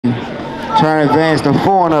Trying to advance to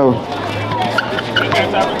 4-0.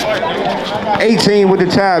 18 with the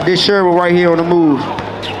tap. This Sherwin right here on the move.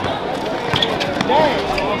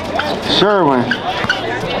 Sherwin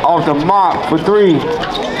off the mark for 3.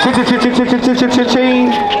 Ching.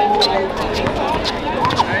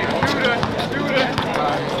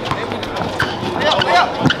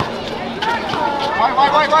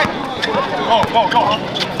 Right. Go.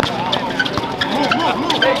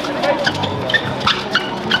 Move.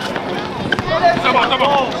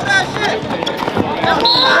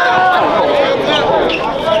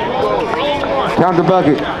 Count the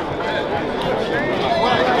bucket.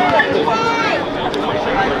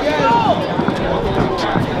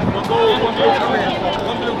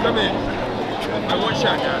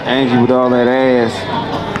 Angie with all that ass.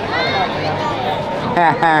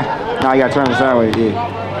 Now you gotta turn it sideways, yeah.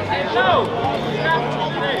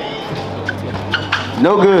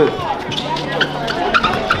 No good.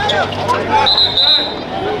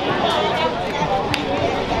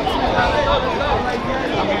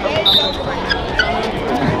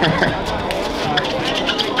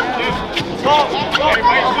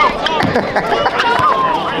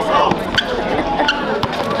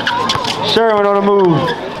 Sherwin on the move.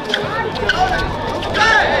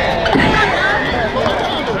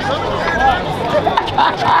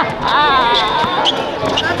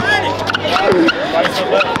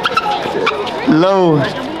 Low.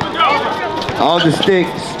 All the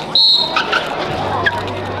sticks.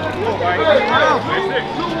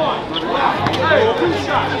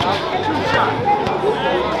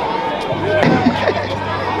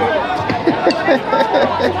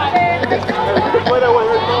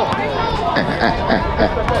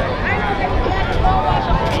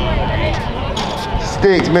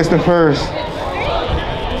 Sticks, Mr. First.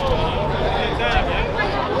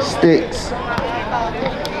 Sticks.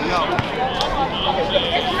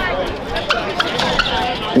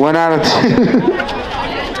 One out of 2.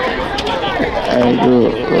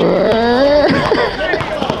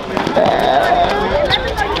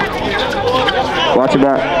 Watch it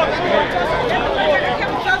back.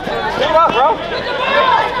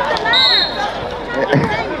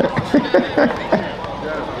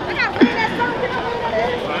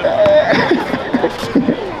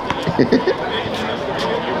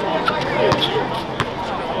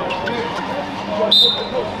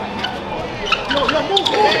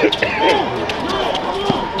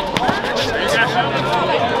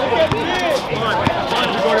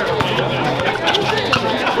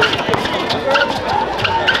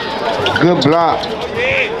 Good block.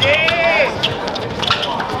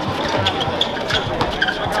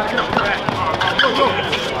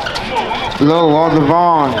 Low, all the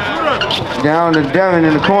Vaughn. Down to Devin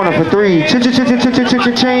in the corner for 3.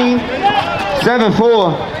 Chain.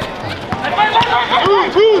 7-4.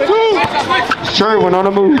 Sherwin on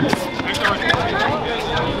the move.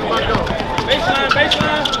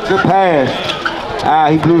 Good pass.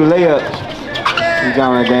 He blew the layup. He's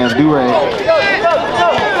on that damn do-rag.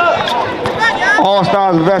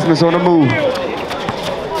 All-Starz Investments on the move.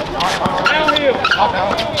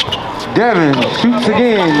 Devin shoots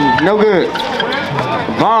again. No good.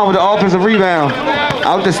 Vaughn with the offensive rebound.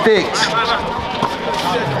 Out the sticks.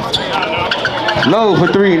 Low for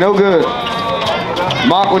 3. No good.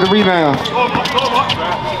 Mark with the rebound.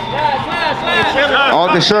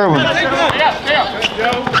 Off to Sherwin.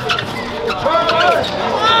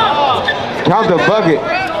 Count the bucket.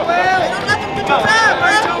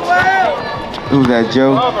 Who's that,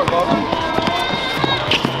 Joe?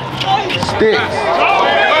 Sticks.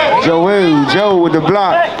 Joe with the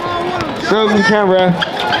block. Sub the camera.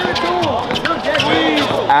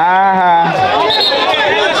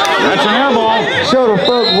 That's an air ball. Show the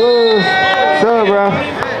fuck was. Sub, bro.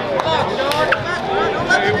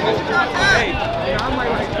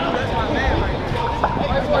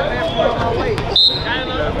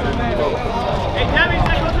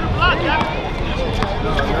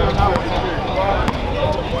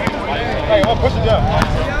 Hey, I'll push it down.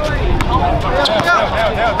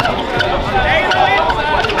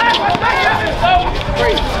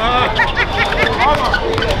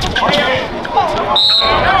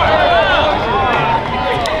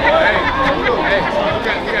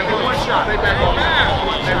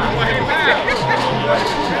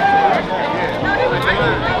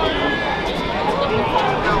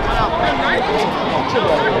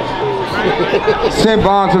 Send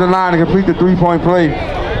Bond to the line to complete the 3-point play.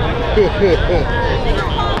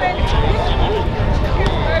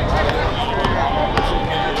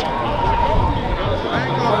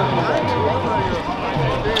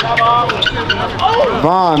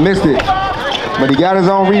 Vaughn missed it, but he got his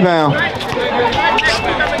own rebound.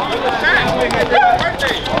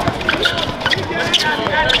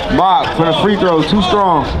 for the free throw. Too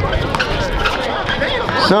strong.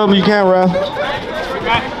 Sub you can't, ref.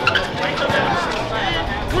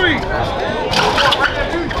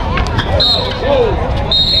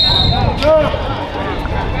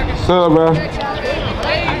 Sub, bro.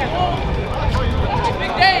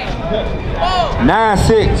 9-6.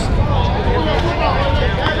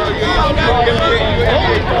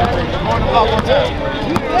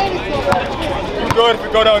 Good if we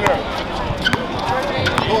go down there.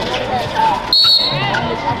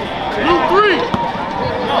 Blue 3.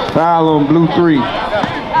 Foul on blue 3.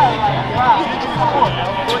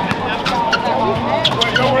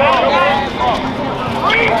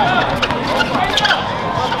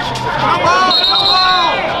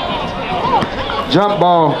 Jump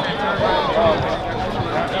ball.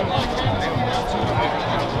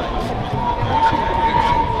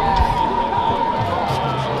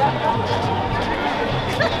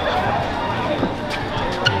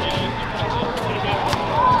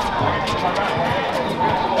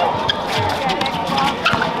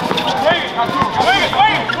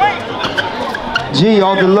 G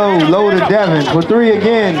off the low to Devin for 3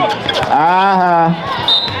 again.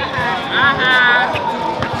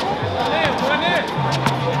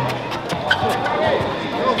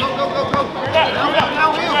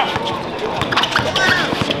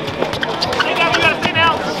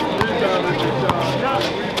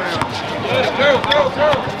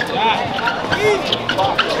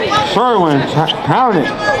 Sherwin, count it.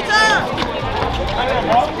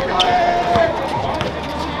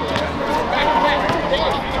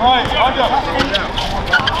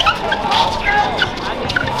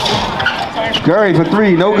 Curry for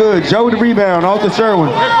 3, no good. Joe the rebound off the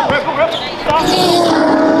Sherwin.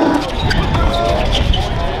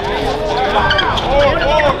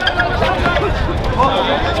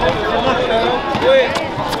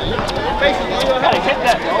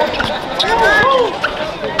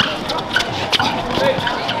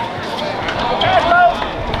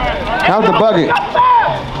 Count the bucket.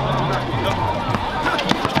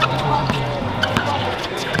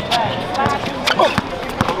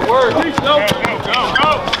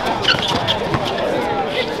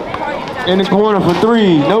 In the corner for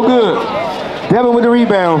 3, no good. Devin with the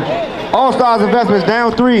rebound. All-Starz Investments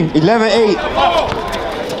down 3, 11-8.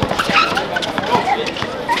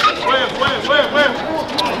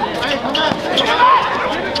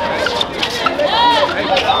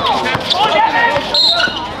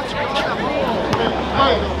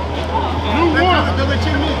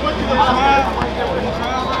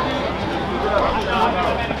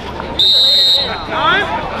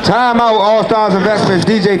 Time out, All-Starz Investments,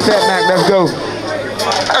 DJ Fat Mac, let's go.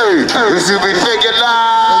 Hey, this will be figure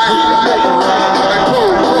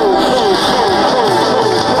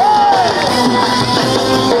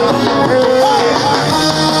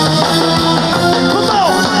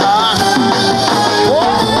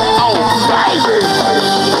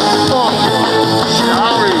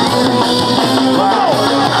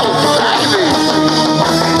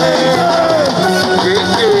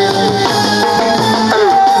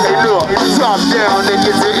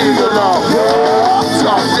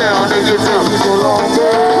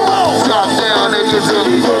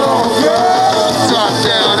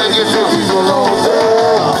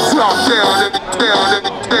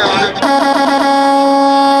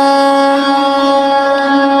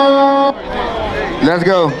Let's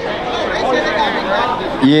go.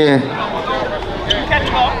 Yeah.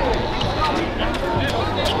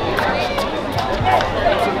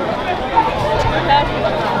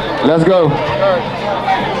 Let's go.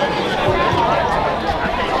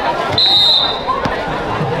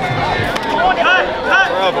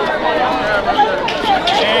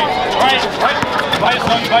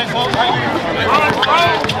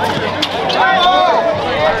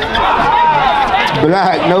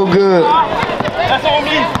 Black, no good. That's on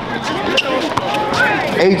me.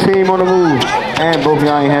 18 on the move. And both of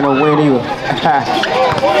y'all ain't had no win either.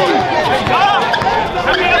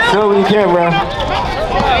 So when you can, bro.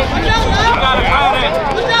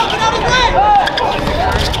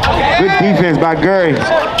 Good defense by Gurry.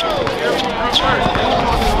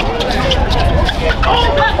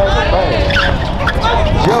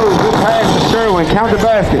 Joe, good pass to Sherwin. Count the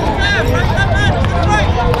basket.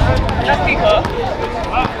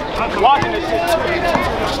 I'm watching this shit.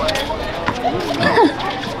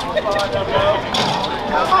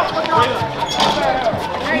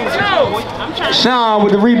 Sean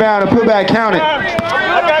with the rebound and put back, count it.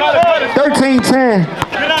 13-10.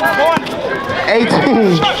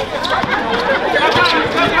 18.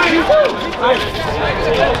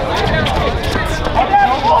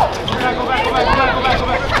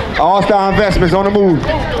 All-Starz Investments on the move.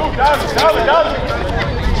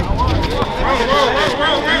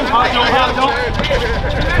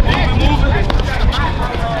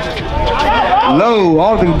 Low,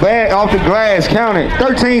 off the glass, count it.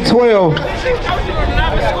 13-12.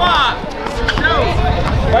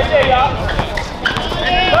 Right there, y'all.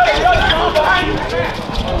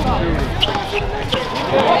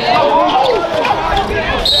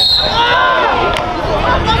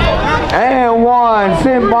 And one.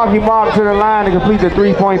 Send Marky Mark to the line to complete the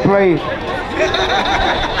three-point play.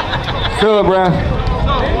 Sub, bruh.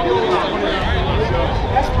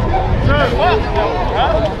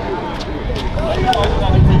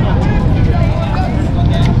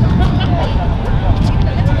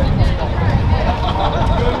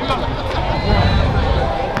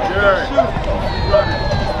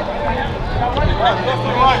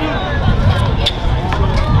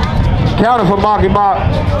 Counter for Marky Mark.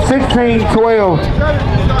 16-12.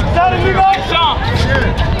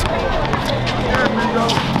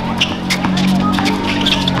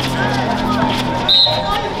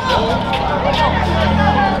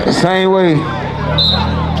 Same way.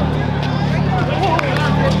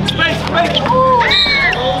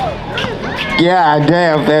 God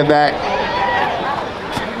damn, that back.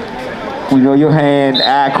 We know your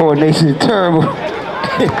hand-eye coordination is terrible.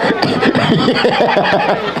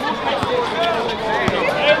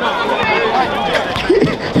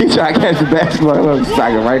 He tried to catch the basketball,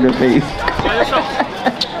 sock it right in the face.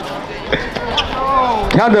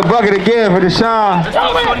 Count the bucket again for Deshaun.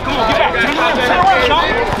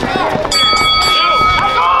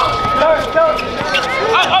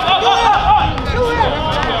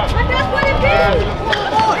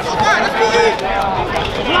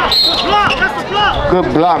 Good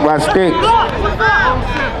block by Stick.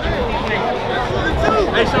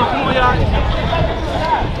 Hey, Sean, come on, y'all.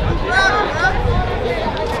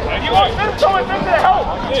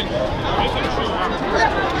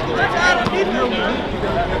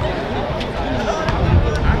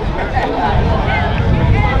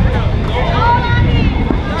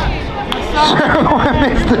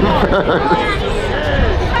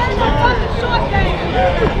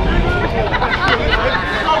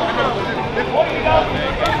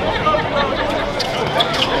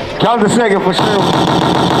 Count the second for sure.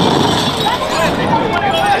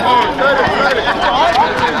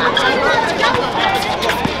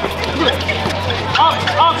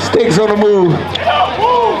 Sticks on the move.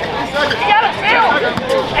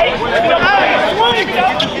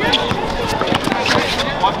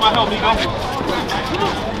 Watch my help, Nico.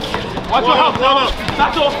 Watch your help,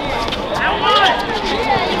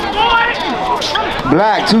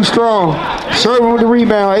 Black, too strong. Serving with the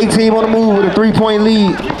rebound. 18 on the move with a three-point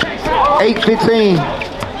lead. 8-15.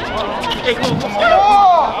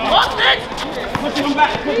 Push him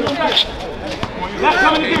back. Left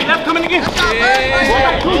coming again.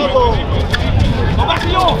 Go back to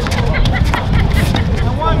yours.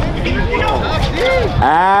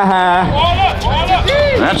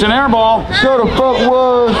 That's an air ball. Sure the fuck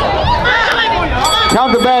was.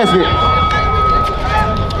 Count the basket.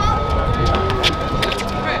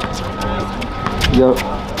 Yo.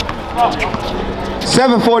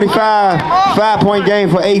 7:45. 5-point game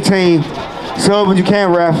for 18. Sub when you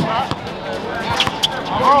can, ref.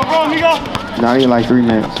 Bro, Nico. Nah, he like 3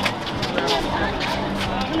 minutes.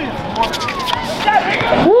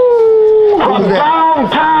 Woo! Who's that?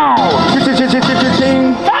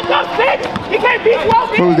 He can't beat you out,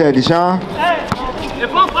 Who's that, Deshaun?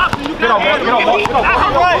 If I'm boxing, you can't get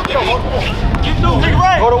right. Get through, nigga,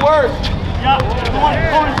 right. Go to work. Yeah,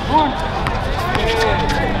 go on.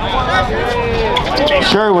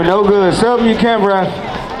 Sure, we're no good. Sub when you can, ref.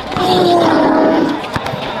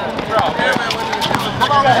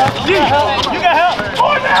 You got help.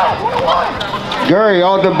 Forward now. Gurry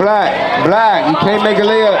off the Black. Black, you can't make a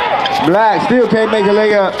layup. Black still can't make a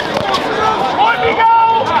layup.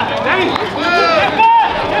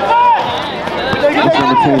 That's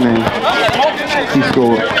number 10, man. He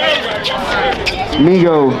scored.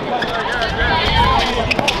 Migo.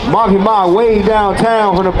 Marky Mark way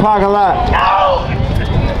downtown from the parking lot.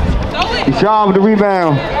 Deshaun with the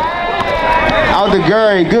rebound. Out to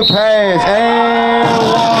Gurry. Good pass. And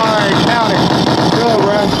one. Count it. Good,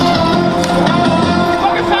 ref.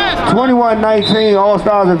 21-19,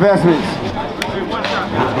 All-Starz Investments.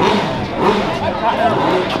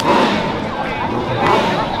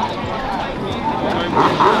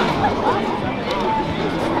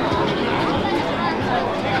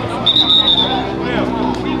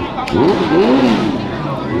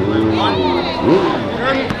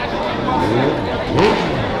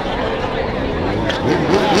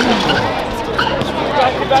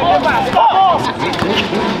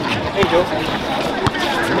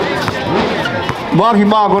 Monkey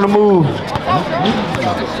Mark on the move.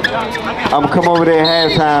 I'm gonna come over there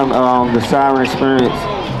at halftime, the Siren Experience.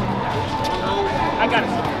 I got it.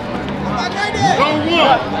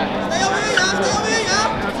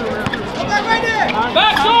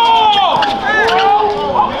 Back door!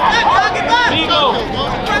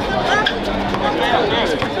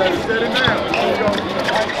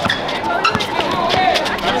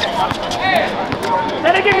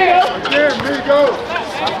 Let it give me go. There, me go.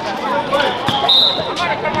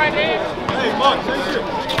 Come right in. Hey, Mark, same shit.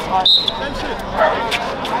 Same shit.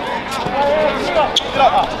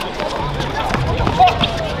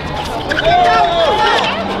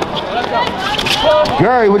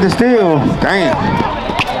 Gary with the steal. Damn.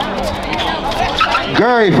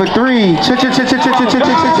 Gary for three. Stay low,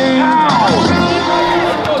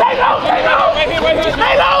 stay low.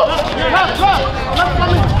 Stay low.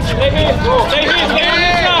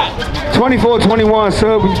 24-21,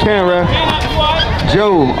 sub when you can, ref.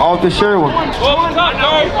 Joe off the Sherwin.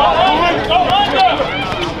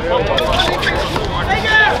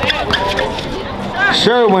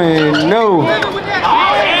 Sherwin, no.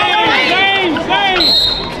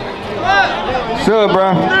 Sub,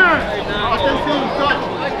 bro.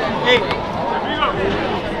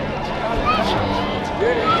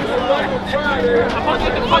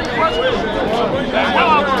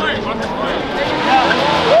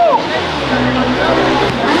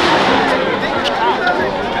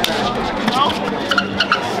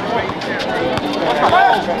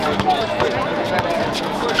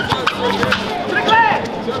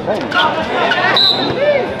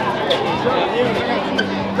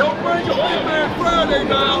 Don't bring your old man Friday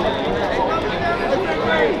now.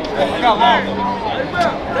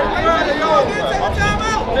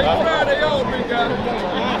 Take Friday off, big guy.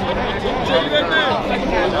 Take that now.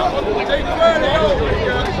 Take Friday off, big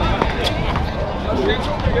guy.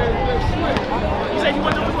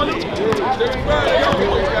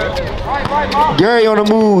 Gary on the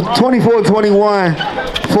move,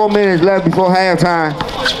 24-21, 4 minutes left before halftime.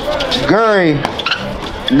 Gary,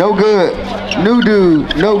 no good. New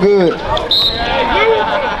dude, no good.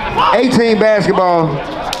 18 basketball.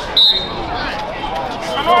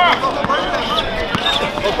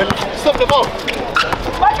 Stop the ball.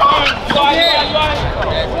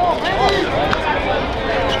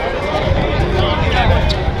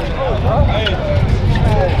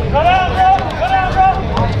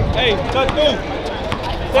 Hey, cut through.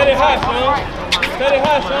 Set it high, son. Set it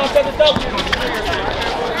high, son. Set it up.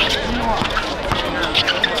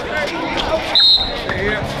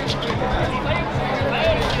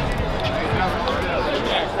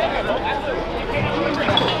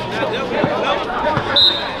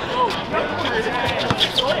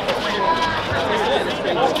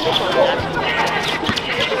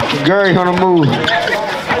 Gary on the move.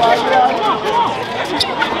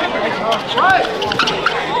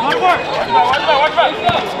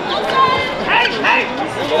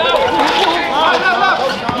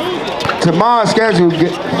 Tomorrow's schedule,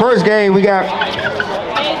 first game we got,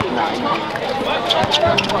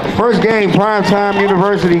 first game Primetime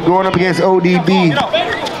University going up against ODB.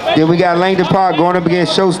 Then we got Langdon Park going up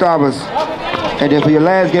against Showstoppers. And then for your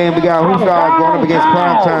last game we got All-Starz going up against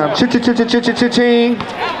Primetime. Cha-cha-cha-cha-cha-cha-ching.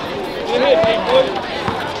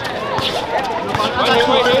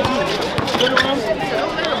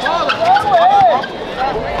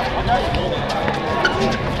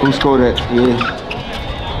 Who scored that? Yeah.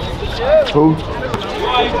 Who?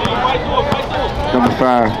 Number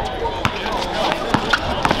 5.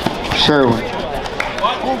 Sherwin.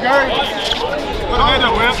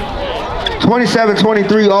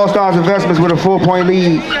 27-23, All-Starz Investments with a 4-point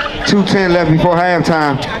lead. 2:10 left before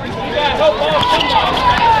halftime.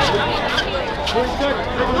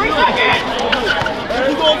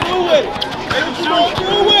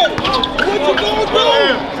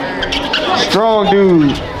 Strong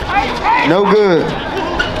dude. No good.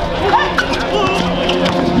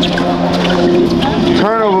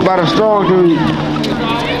 Turnover by the strong dude.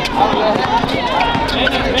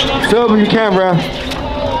 Sub when you can, bro.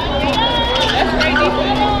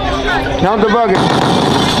 Count the bucket.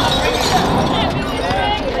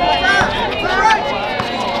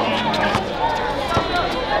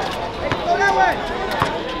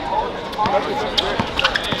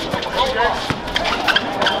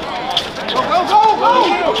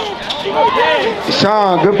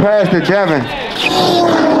 Sean, good pass to Devin.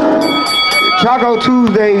 Choco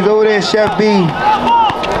Tuesdays over there, Chef B.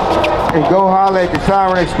 And go holler at the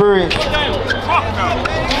Siren Experience.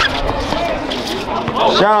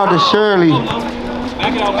 Shout out to Shirley.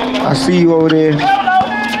 I see you over there.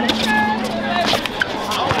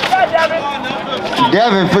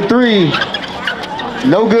 Devin for 3.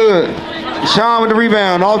 No good. Sean with the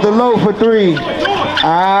rebound. Off the low for 3.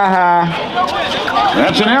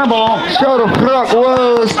 That's an air ball. Show the fuck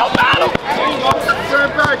was. Turn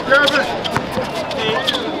back, Devin.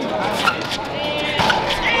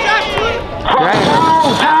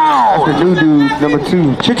 That's the new dude, number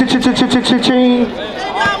 2. Ching.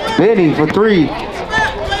 Benny for 3.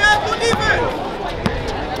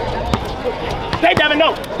 Stay, Devin,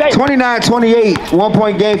 no. Stay. 29-28.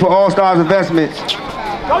 1-point game for All-Starz Investments.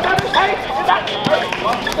 Go, Devin. Stay. Get back.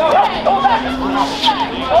 Go back.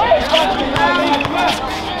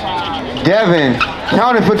 Devin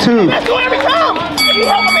counted for 2. Let's do it every time. You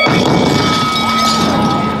helping me.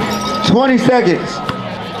 20 seconds.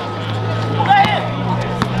 Go ahead.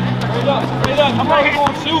 I'm right here.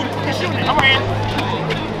 Shoot it. Shoot it. I'm right here.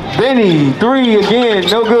 Benny, 3 again,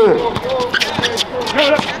 no good.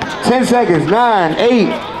 10 seconds, 9,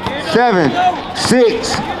 8, 7,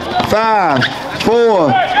 6, 5,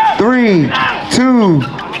 4, 3, 2,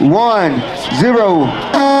 1, 0.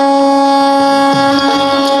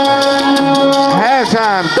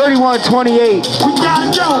 Halftime, 31-28.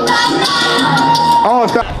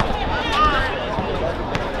 All-Star.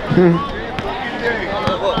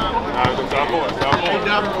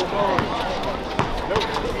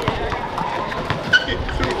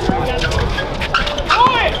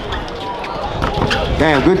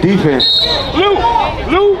 Damn, good defense.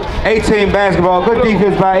 Blue. 18 basketball, good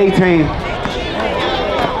defense by 18.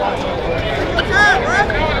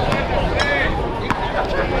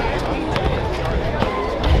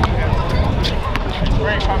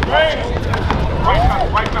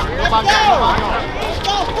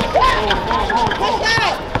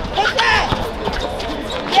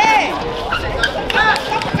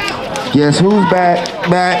 Guess who's back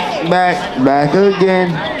again?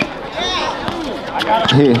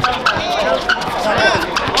 Here.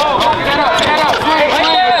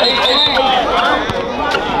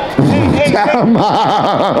 Time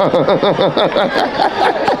out.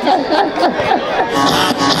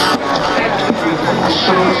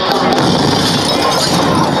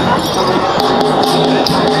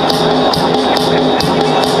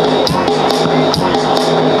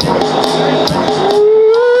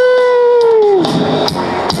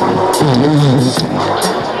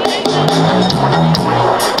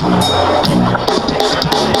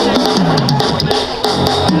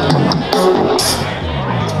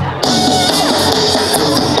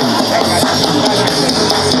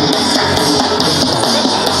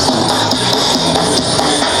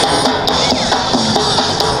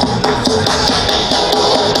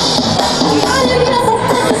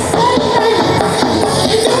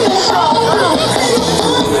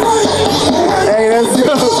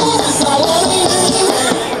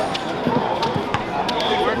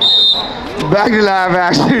 Back to live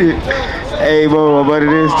action. Hey, boy, but it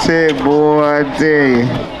is 10, boy, I tell you.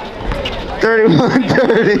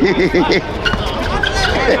 31-30.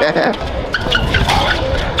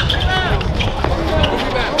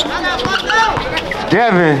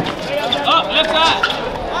 Devin. Up, left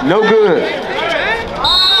side. No good.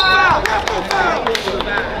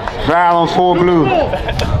 Foul on 4 blue.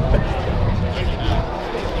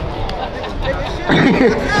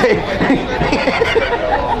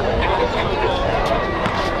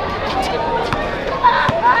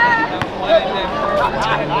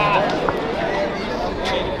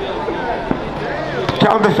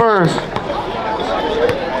 Count the first.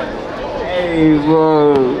 Hey,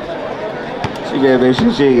 bro. She better make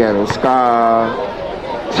sure she ain't got no scar.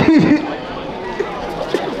 She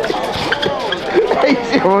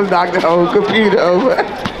almost knocked the whole computer over.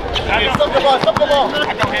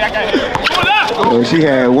 Oh, she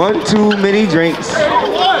had 1 too many drinks.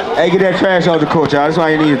 Hey, get that trash off the court, y'all. That's why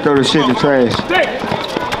you need to throw the shit in the trash.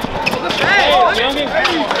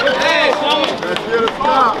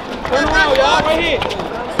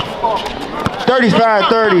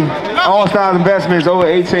 35-30. All-Starz Investments over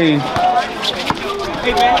 18.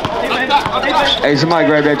 Hey, somebody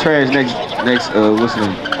grab that trash next, what's the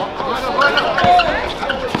name?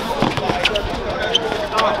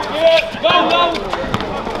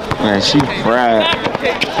 Man, she fried.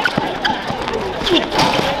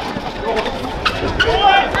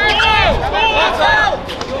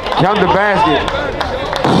 Count the basket.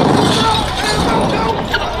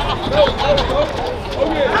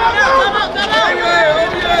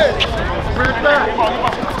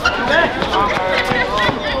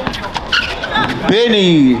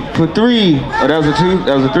 Benny for 3. Oh, that was a 2.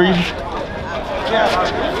 That was a 3.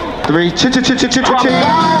 3.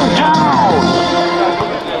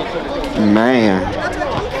 Man,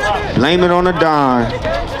 blame it on the Don.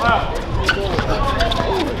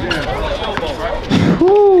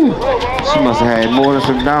 She must have had more than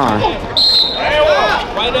some dime.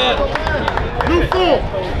 Right there.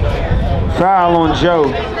 Foul on Joe.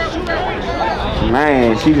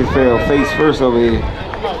 Man, she just fell face first over here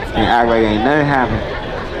and act like ain't nothing happened.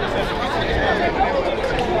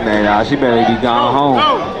 Man, nah, she better be gone home.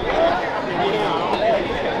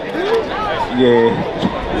 Yeah,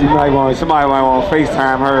 somebody might want to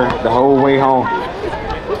FaceTime her the whole way home.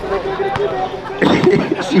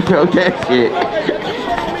 She felt that shit.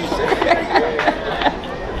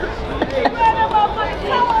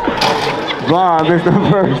 Vaughn missed the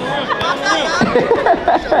first.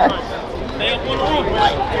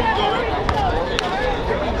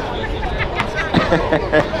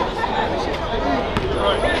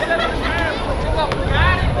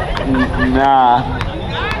 Nah.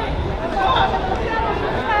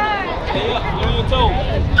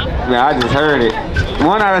 Man, I just heard it.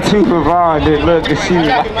 1 out of 2 for Vaughn did look, and she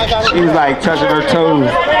was like touching her toes.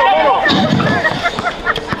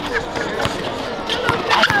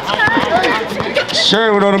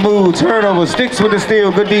 Sherwood on the move, turnover, sticks with the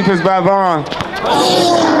steal, good defense by Vaughn.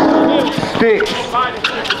 Sticks.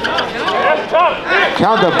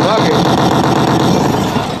 Count the bucket.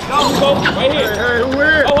 Right here. Hey, who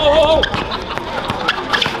here? Ho, ho, ho.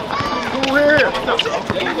 Who here?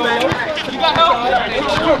 You got help.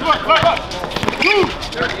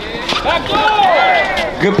 Back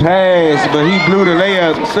door. Good pass, but he blew the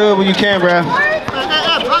layup. Sub when you can, bro.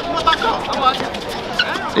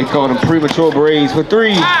 They called him premature braids for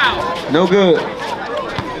 3. No good.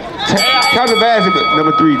 Count the basket,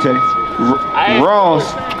 number 3, Teddy.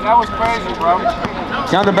 Ross. That was crazy, bro.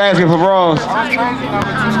 Count the basket for Ross. That was crazy,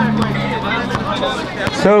 number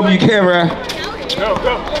 2. Sub when you can, bro. Go.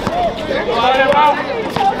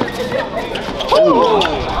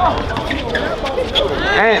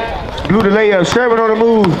 And blew the layup. Sherwood on the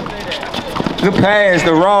move. Good pass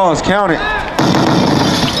to Ross. Count it.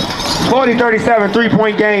 40-37,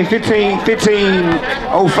 3-point game.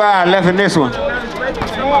 15-05 left in this one.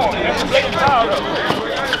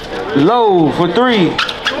 Low for 3.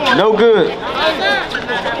 No good.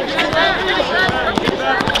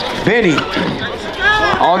 Benny.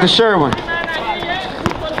 All to Sherwood.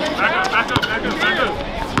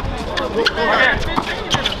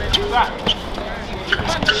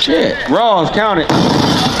 Shit. Ross, count it.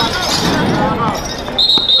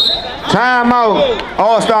 Timeout.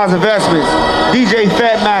 All-Starz Investments. DJ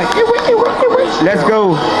Fat Mac. Let's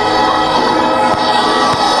go.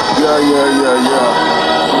 Yeah.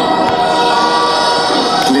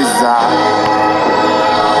 Lisa.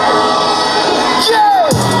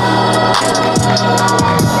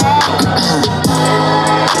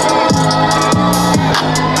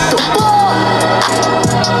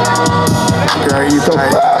 Girl, you So,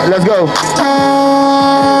 let's go.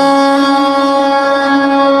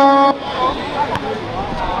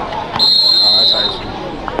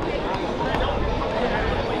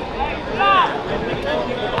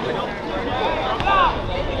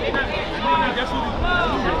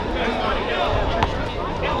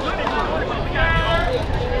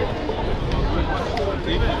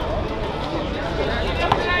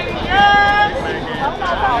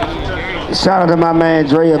 Shout out to my man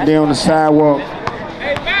Dre up there on the sidewalk.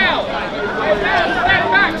 Hey, foul.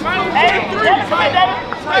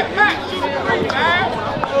 Step back.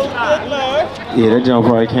 Yeah, that jump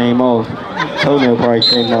probably came off. Toenail probably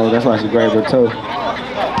came off. That's why she grabbed her toe.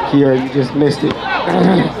 Here, you just missed it.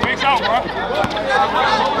 Space out, bro.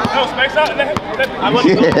 No, space out. I'm with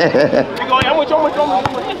you.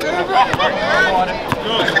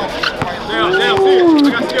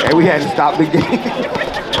 And we had to stop the game.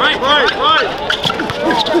 Right.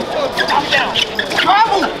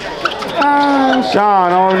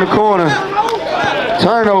 Sean on the corner.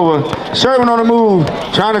 Turnover. Sherwood on the move.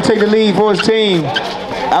 Trying to take the lead for his team.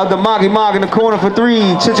 Out the Mocky in the corner for 3.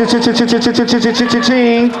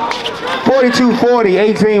 42-40.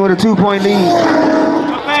 18 with a 2-point lead.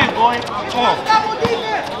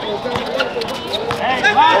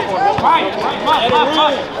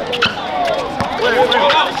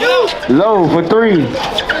 Low for 3.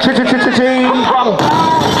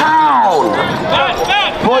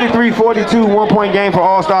 43-42, 1-point game for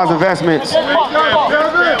All-Starz Investments.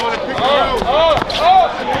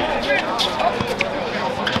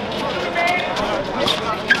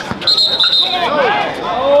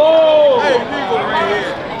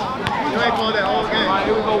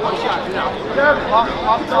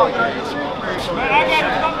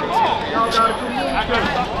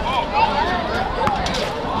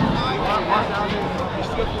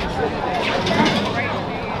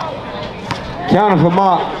 Counter for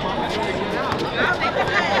Mark.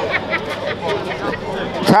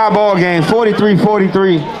 Tie ball game,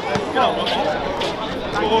 43-43.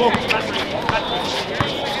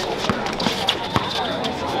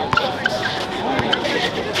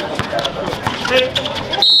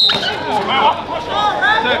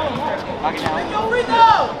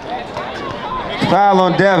 Foul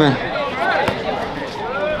on Devin.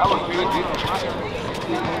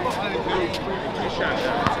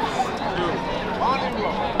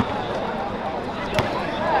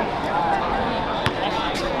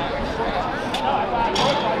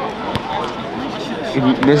 If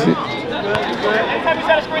you missed it. Anytime you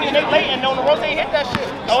set a screen and they late and on the rotate hit that shit.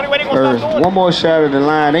 The only way they gonna stop doing One more shot at the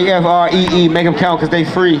line. They FREE, make them count because they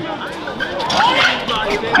free.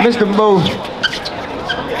 Mr. Mo.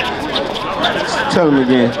 Tell him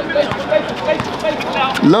again.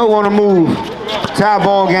 Low on the move. Tie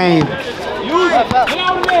ball game. Get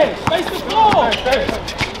out of there. Face the floor.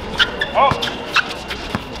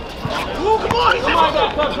 Come on.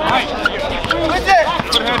 What's that?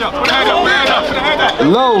 Put a hand up. Put a hand up. Put a hand up. Put a hand up.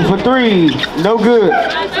 Low for three. No good.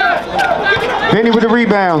 Penny with the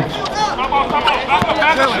rebound. Back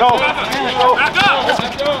up. Go. Back up.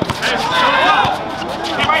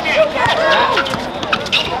 Stay right there.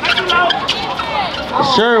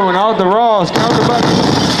 Sherwin off the Ross. Count the bucket.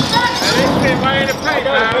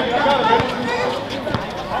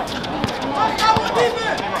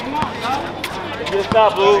 Good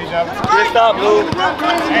stop, Blue. Good stop, Blue.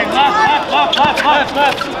 Hey,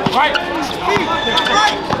 left. Right.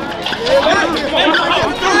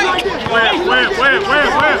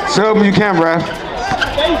 Where? Show them you can, ref.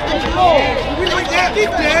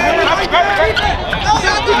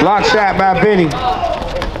 Block shot by Benny.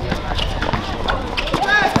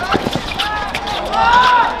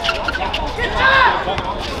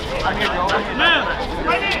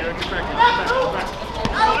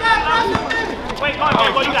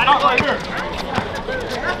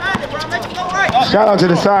 Shout out to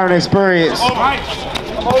the Siren Experience. Come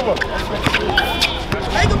over.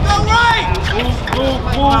 Make him go right.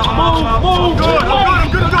 Move. Good.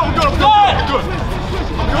 I'm good.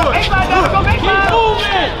 Keep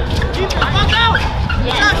moving.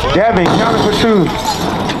 Devin, counter for two.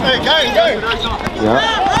 Hey, gang. Yeah.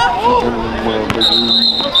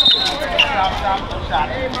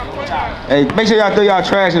 Hey, make sure y'all throw y'all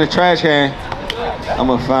trash in the trash can. I'm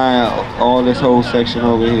gonna find all this whole section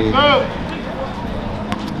over here.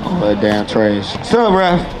 All that damn trash. Sub,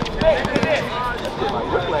 ref.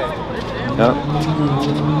 Yep.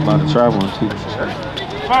 About to try one too.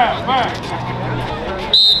 Fire.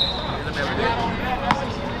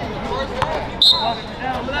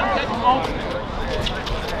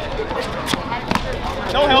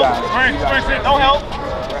 No help. No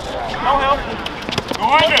help. Go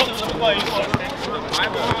under.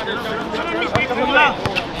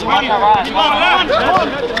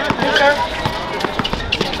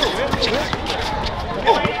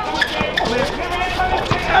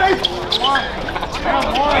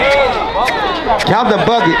 Count the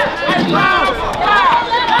bucket.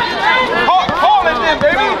 Call it then,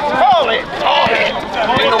 baby. Call it.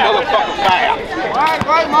 Ain't no motherfucking foul.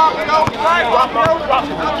 Right, Marvin. Go.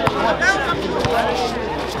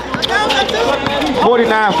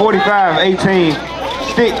 49-45, 18.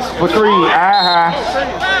 Sticks for three.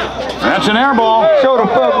 That's an air ball. Show the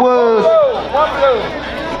fuck was.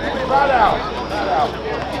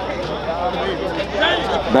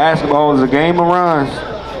 Basketball is a game of runs.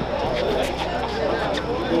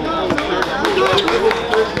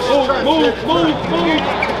 Move.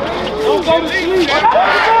 Don't go to sleep.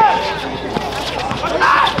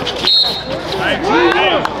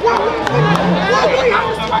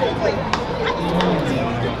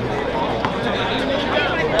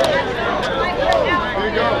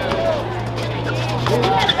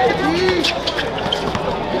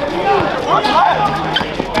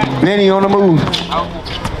 Benny on the move.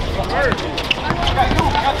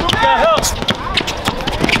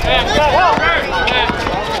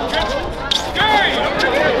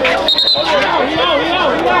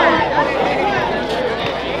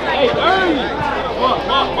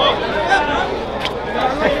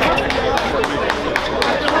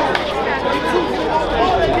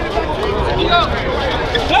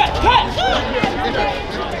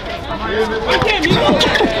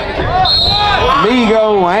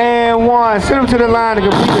 Migo and one. Send him to the line to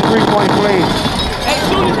complete the three-point play. As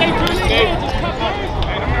soon as they turn it in, just come back.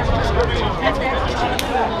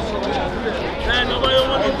 Nobody don't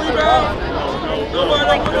want to rebound. Nobody don't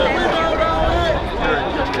want to rebound around here.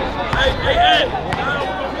 Hey.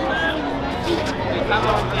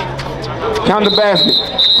 Count the basket.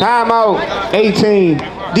 Timeout. 18.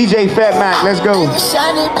 DJ Fat Mac, let's go.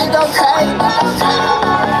 Shiny big okay.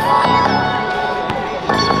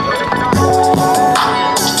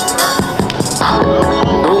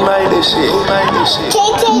 this shit.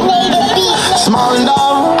 Small and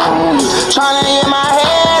dog, trying to get my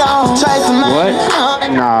head on. What?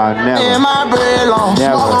 Nah, never. In my bread long.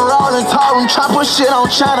 Never. Smoking, rolling, talking, try put shit on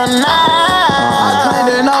China 9. I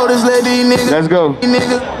couldn't notice that these niggas. Let's go. These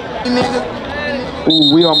niggas.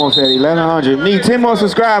 Ooh, we almost at 1,100. Need 10 more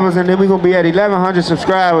subscribers and then we're gonna be at 1,100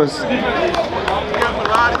 subscribers.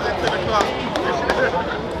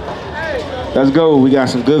 Let's go. We got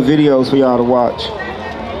some good videos for y'all to watch.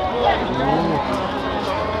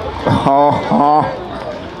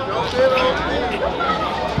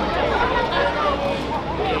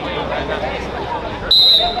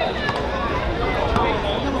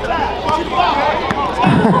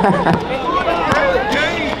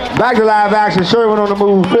 Back to live action. Sherwin on the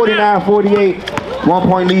move. 49-48. 1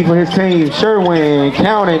 point lead for his team. Sherwin,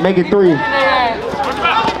 count it. Make it 3.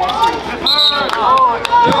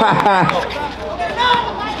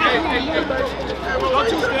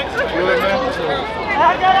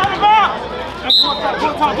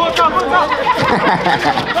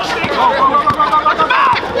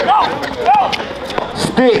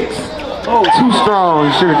 Sticks. Oh, too strong.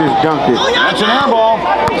 You should have just dunked it. That's an air ball.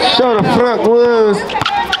 Show the front was.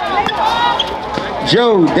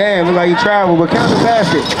 Joe, damn, look like he traveled, but count the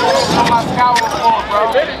basket.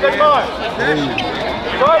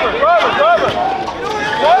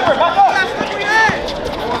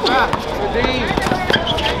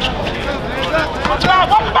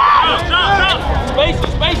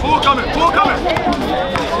 Space. Pull coming.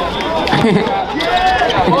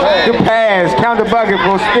 Good pass. Count the bucket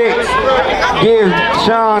for Sticks. Give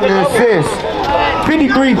Sean the assist.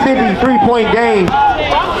 53-50, 3-point game.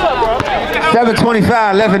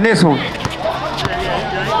 7:25 left in this one.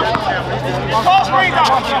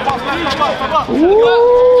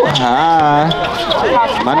 Ooh, hi.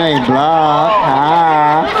 My name Block.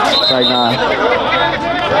 Hi. Right now.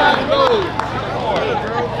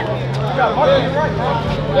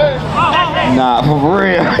 Nah, for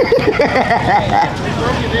real.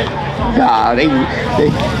 Nah,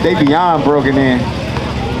 they beyond broken in.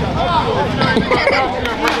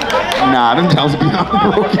 Nah, them jumps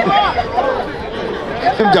beyond broken.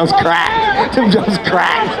 Them jumps cracked.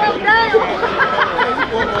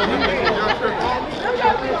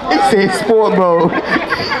 He said sport mode.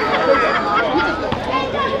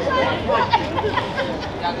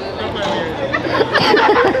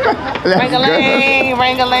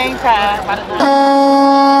 Ring-a-ling time.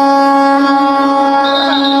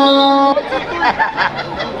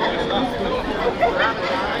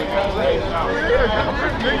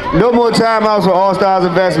 No more timeouts for All-Starz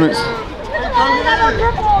Investments.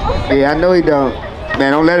 Yeah, I know he don't.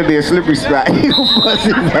 Man, don't let it be a slippery spot. He gonna bust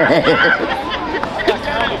his ass.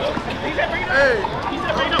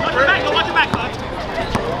 Watch your back, bud.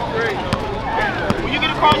 When you get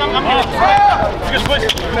across, I'm here. Just push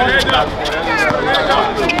it.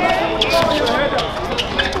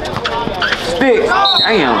 Sticks.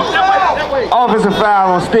 Damn. Offensive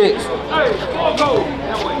foul on Sticks.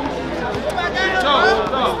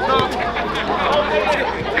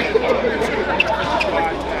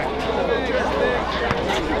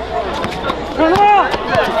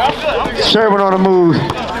 Sherwin on the move.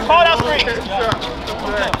 Hold out screen.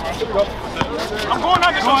 I'm going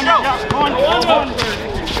out this one.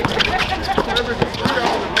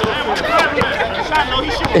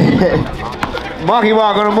 Monkey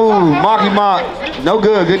Mark on the move. Monkey Mark. No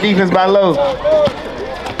good. Good defense by Lowe.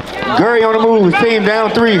 Gurry on the move. Team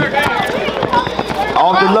down 3.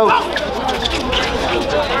 Off the low.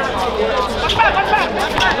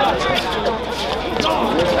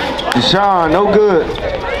 Deshaun, no good.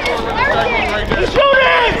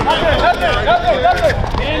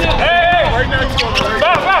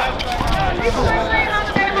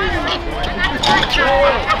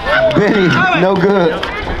 Benny, no good.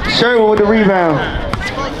 Sherwin with the rebound.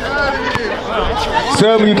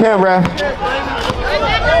 Sub when you can, Raf.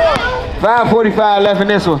 5:45 left in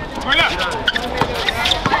this one.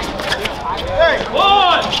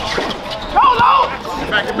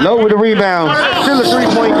 Low with the rebound. Still a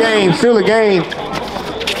 3-point game. Still a game.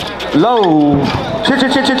 Low.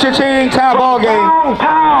 Ching. Tie ball game.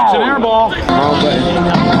 It's an air ball. Wrong button.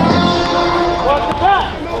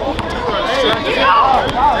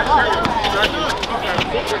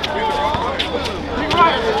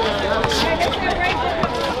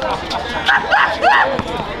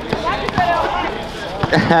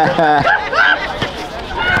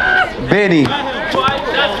 Benny.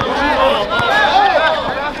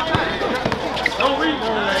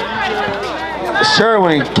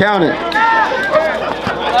 Sherwin, count it. I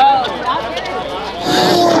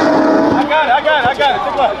got it. Take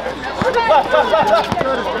a look.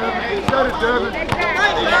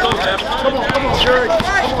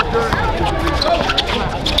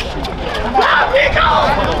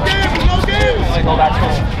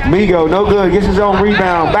 Migo, no good. Gets his own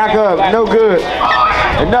rebound. Back up, no good.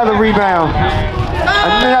 Another rebound.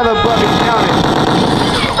 Another bucket counted.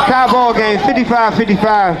 Tie ball game,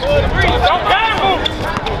 55-55.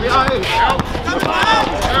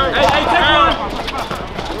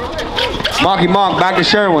 Marky Mark, back to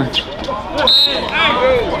Sherwin.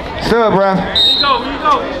 Sub, bruh. Here you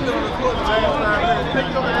go.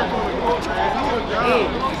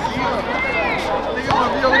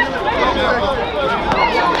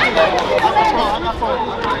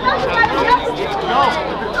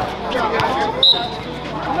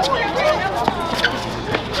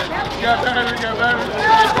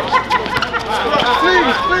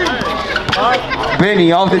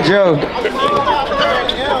 Benny off the Joe.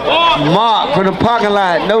 Mark from the parking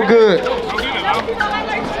lot, no good.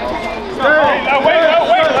 Wait.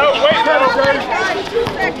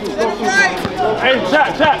 Hey, chat.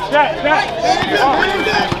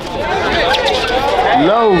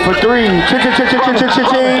 Low for three.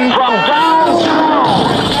 Cha-cha-cha-cha-cha-cha-ching.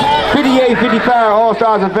 58-55,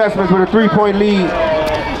 All-Starz Investments with a 3-point lead.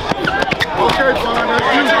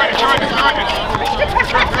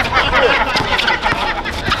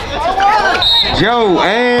 Joe,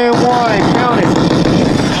 and one, count it.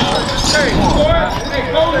 Hey,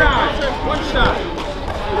 go down. One shot.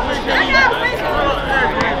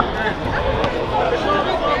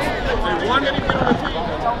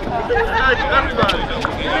 Everybody.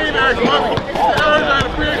 He ain't ask money.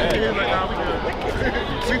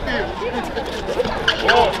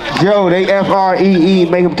 Joe, they F-R-E-E,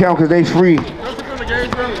 make them count because they free.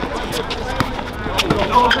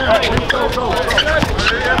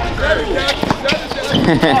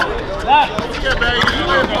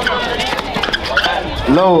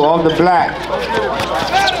 Low off the black.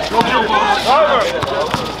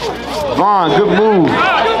 Vaughn, good move.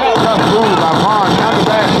 Tough move by Vaughn. Count the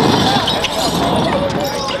back.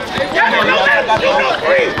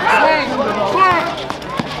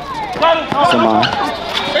 Come on.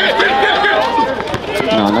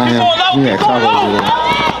 No, not him. He had tacos with him.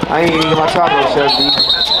 I ain't even get my tacos, Chef B.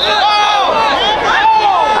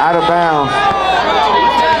 Out of bounds.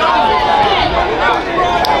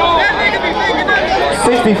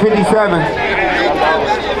 60-57.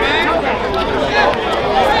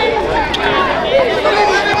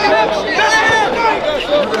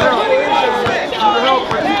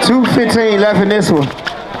 $2:15 left in this one.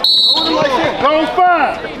 Go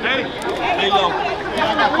five.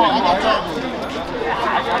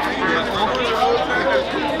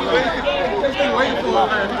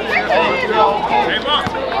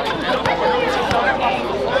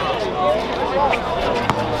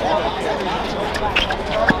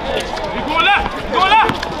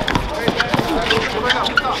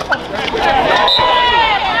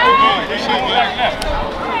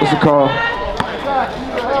 What's the call?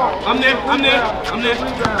 I'm there.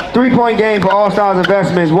 3-point game for All-Starz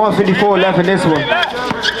Investments. 1:54 left in this one.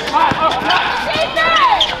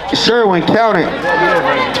 Sherwin, count it.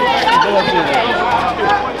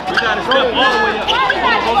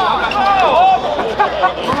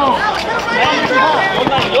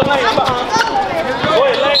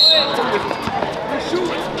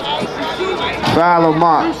 Foul on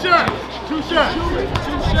Mark. Two shots.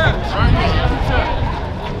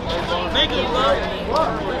 Make it, bro.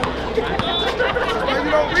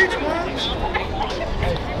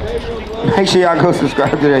 Make sure y'all go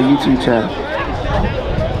subscribe to that YouTube channel.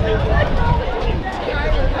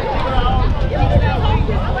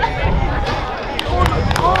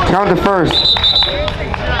 Count the first.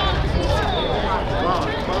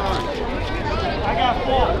 I got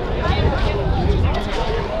 4.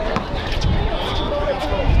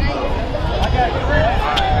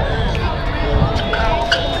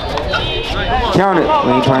 Count it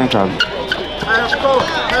when you playing college.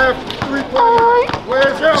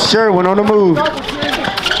 Sherwin on the move.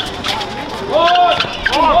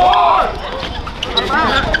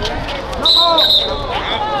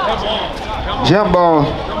 Jump ball.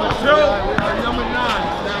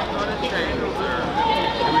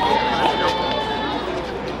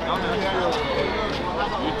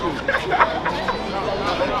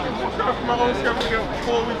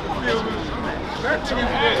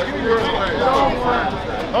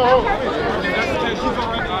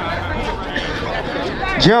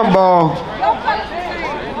 Jump ball.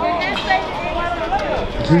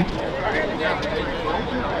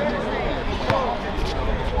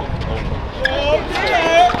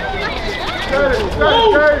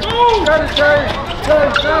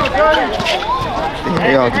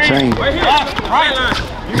 They off the chain. Right here. Right line.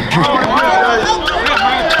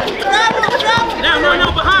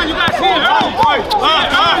 Now, behind. You gotta see it early.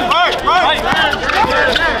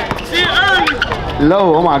 See it early.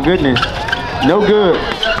 Low, oh my goodness. No good. Go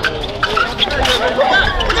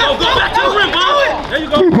back to the rim, ball. There you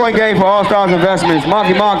go. 3-point game for All-Starz Investments.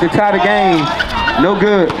 Monkey Mark to tie the game. No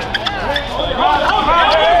good.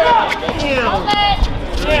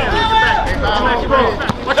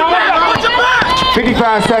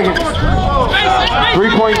 55 seconds.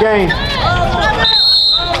 3-point game.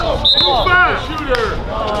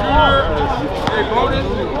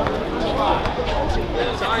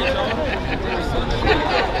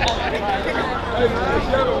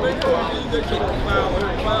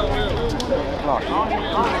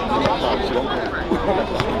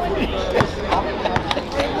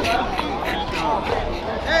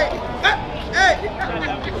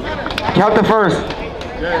 Count the first.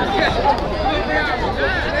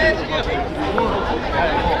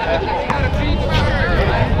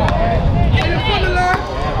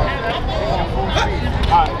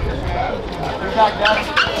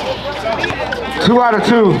 Two out of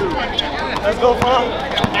two. Let's go, bro.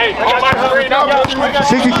 Hey,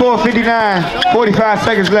 64-59. 45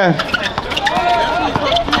 seconds left.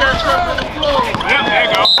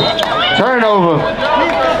 Turnover.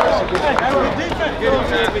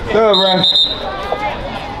 Good, ref.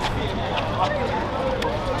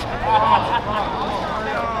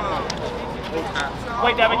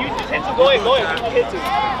 Wait, Devin, you just hit two. Go ahead. You hit two.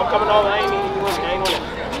 I'm coming over. I ain't even winning. I ain't winning.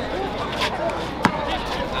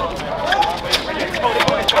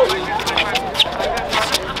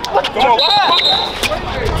 Come on.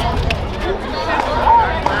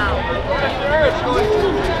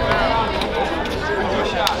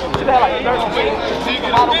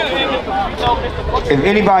 If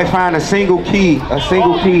anybody find a single key,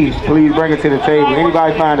 please bring it to the table.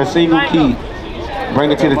 Anybody find a single key,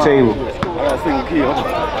 bring it to the table.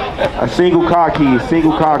 A single car key,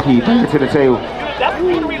 bring it to the table.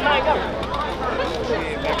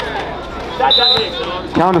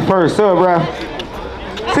 Count the first, sub, ref.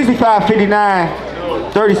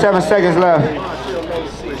 65-59, 37 seconds left.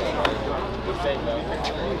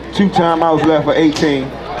 2 timeouts left for 18.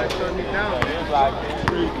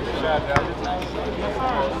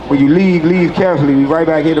 When you leave carefully. We right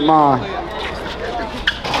back here tomorrow.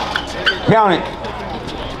 Count it.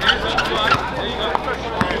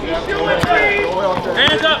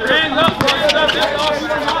 Hands up.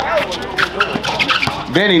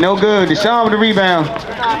 Benny, no good. Deshaun with the rebound.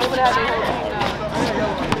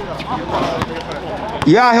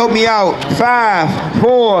 Y'all help me out. 5,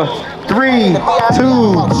 4, 3, 2, 1. Game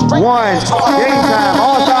time.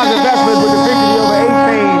 All-Starz Investments with the victory over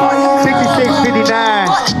 18.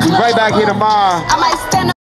 66-59. We right back here tomorrow.